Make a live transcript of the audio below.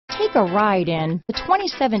Take a ride in the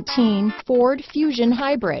 2017 Ford Fusion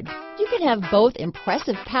Hybrid. You can have both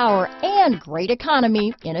impressive power and great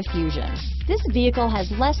economy in a Fusion. This vehicle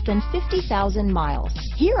has less than 50,000 miles.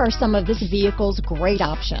 Here are some of this vehicle's great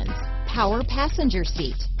options: power passenger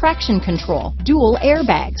seat, traction control, dual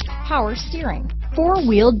airbags, power steering,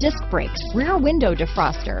 four-wheel disc brakes, rear window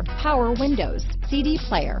defroster, power windows, CD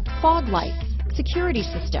player, fog lights, security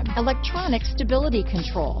system, electronic stability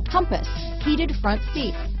control, compass, heated front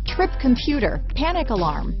seats, trip computer, panic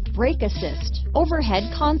alarm, brake assist, overhead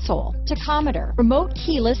console, tachometer, remote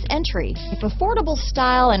keyless entry. If affordable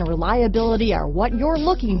style and reliability are what you're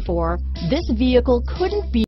looking for, this vehicle couldn't be